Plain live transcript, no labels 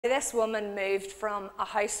This woman moved from a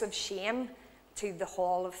house of shame to the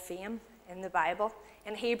hall of fame in the Bible.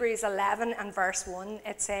 In Hebrews 11 and verse 1,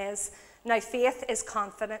 it says, "Now faith is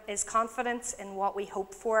confidence in what we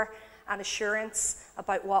hope for and assurance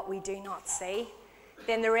about what we do not see."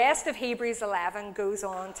 Then the rest of Hebrews 11 goes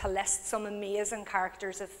on to list some amazing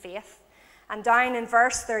characters of faith. And down in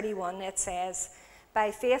verse 31 it says, "By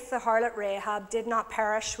faith the harlot Rahab did not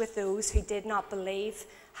perish with those who did not believe,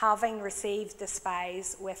 having received the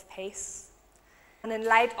spies with peace." And in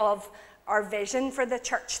light of our vision for the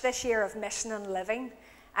church this year of mission and living,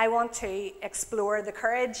 I want to explore the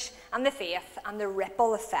courage and the faith and the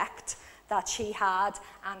ripple effect that she had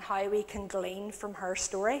and how we can glean from her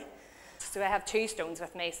story. So I have two stones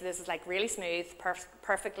with me. So this is like really smooth,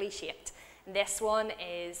 perfectly shaped. And this one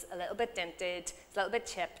is a little bit dented, it's a little bit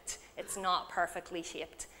chipped, it's not perfectly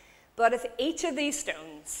shaped. But if each of these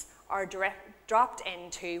stones are dropped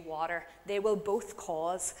into water, they will both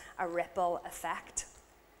cause a ripple effect.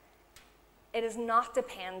 It is not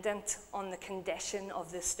dependent on the condition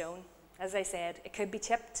of the stone. As I said, it could be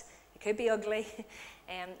chipped, it could be ugly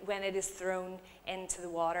when it is thrown into the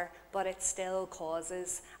water, but it still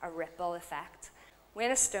causes a ripple effect. When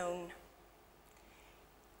a stone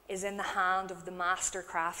is in the hand of the master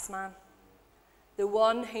craftsman, the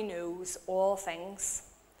one who knows all things,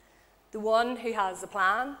 the one who has a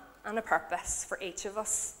plan and a purpose for each of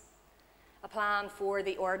us, a plan for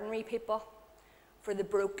the ordinary people, for the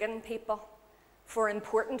broken people, for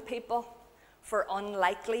important people, for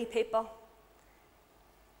unlikely people,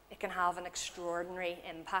 it can have an extraordinary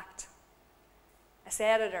impact. I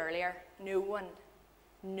said it earlier, no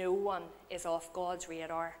one is off God's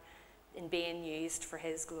radar in being used for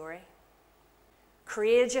his glory.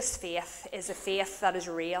 Courageous faith is a faith that is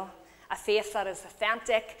real, a faith that is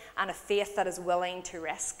authentic, and a faith that is willing to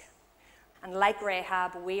risk. And like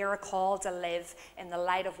Rahab, we are called to live in the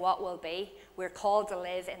light of what will be. We're called to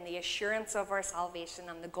live in the assurance of our salvation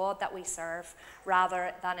and the God that we serve,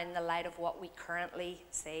 rather than in the light of what we currently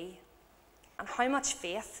see. And how much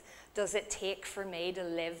faith does it take for me to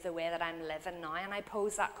live the way that I'm living now? And I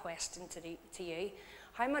pose that question to you.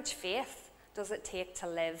 How much faith does it take to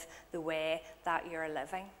live the way that you're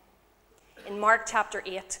living? In Mark chapter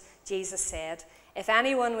 8, Jesus said, "If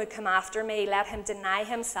anyone would come after me, let him deny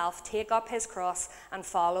himself, take up his cross, and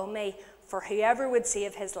follow me. For whoever would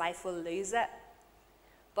save his life will lose it.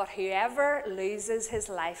 But whoever loses his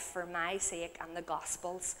life for my sake and the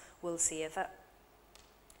gospel's will save it."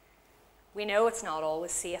 We know it's not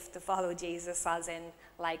always safe to follow Jesus, as in,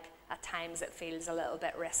 like, at times it feels a little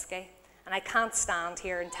bit risky. And I can't stand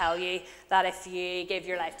here and tell you that if you give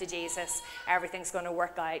your life to Jesus, everything's going to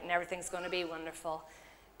work out and everything's going to be wonderful,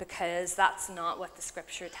 because that's not what the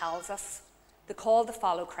scripture tells us. The call to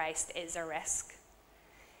follow Christ is a risk.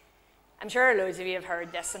 I'm sure loads of you have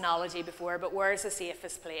heard this analogy before, but where's the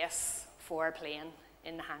safest place for a plane?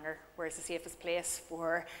 In the hangar. Where's the safest place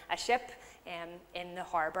for a ship? In the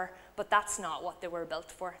harbour. But that's not what they were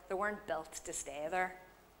built for. They weren't built to stay there.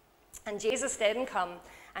 And Jesus didn't come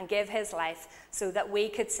and give his life so that we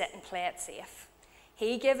could sit and play it safe.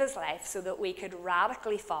 He gave his life so that we could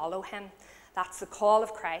radically follow him. That's the call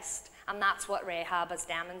of Christ, and that's what Rahab has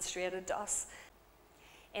demonstrated to us.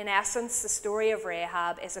 In essence, the story of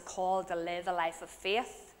Rahab is a call to live a life of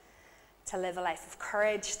faith, to live a life of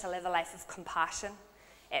courage, to live a life of compassion.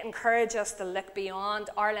 It encourages us to look beyond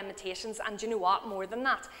our limitations, and do you know what? More than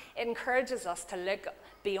that, it encourages us to look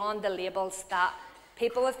beyond the labels that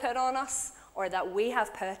people have put on us or that we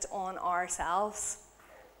have put on ourselves.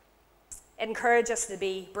 It encourages us to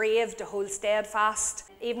be brave, to hold steadfast,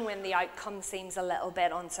 even when the outcome seems a little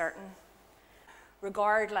bit uncertain.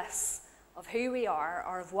 Regardless of who we are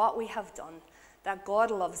or of what we have done, that God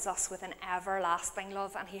loves us with an everlasting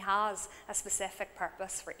love, and he has a specific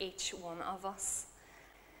purpose for each one of us.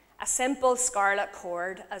 A simple scarlet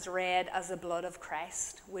cord as red as the blood of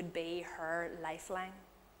Christ would be her lifeline.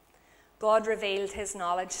 God revealed his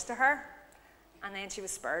knowledge to her, and then she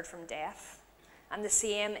was spared from death. And the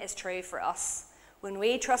same is true for us. When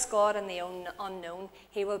we trust God in the unknown,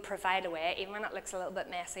 he will provide a way, even when it looks a little bit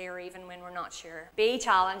messy or even when we're not sure. Be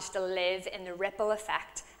challenged to live in the ripple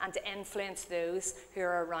effect and to influence those who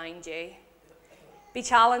are around you. Be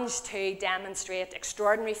challenged to demonstrate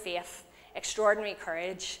extraordinary faith, extraordinary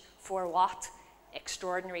courage, for what?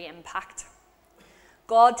 Extraordinary impact.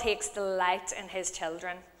 God takes delight in his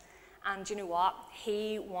children, and you know what?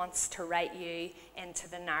 He wants to write you into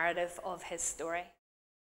the narrative of his story.